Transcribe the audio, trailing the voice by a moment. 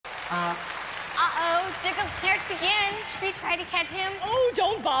Uh-oh, Dickle starts again. Should we try to catch him? Oh,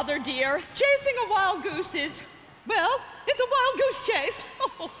 don't bother, dear. Chasing a wild goose is, well, it's a wild goose chase.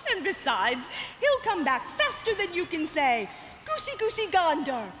 Oh, and besides, he'll come back faster than you can say, "Goosey, goosey,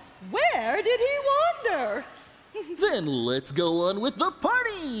 gander, where did he wander?" Then let's go on with the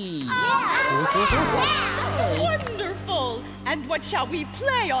party! Wonderful! And what shall we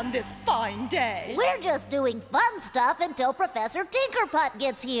play on this fine day? We're just doing fun stuff until Professor Tinkerpot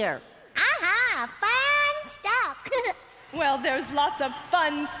gets here. Aha, fun stuff. Well, there's lots of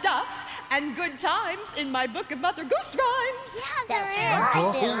fun stuff and good times in my book of Mother Goose Rhymes. Yeah, That's there is.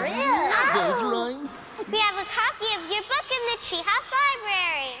 right, there is. Those rhymes. We have a copy of your book in the Treehouse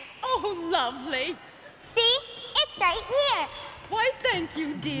Library. Oh, lovely. See? It's right here. Why, thank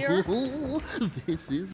you, dear. Oh, this is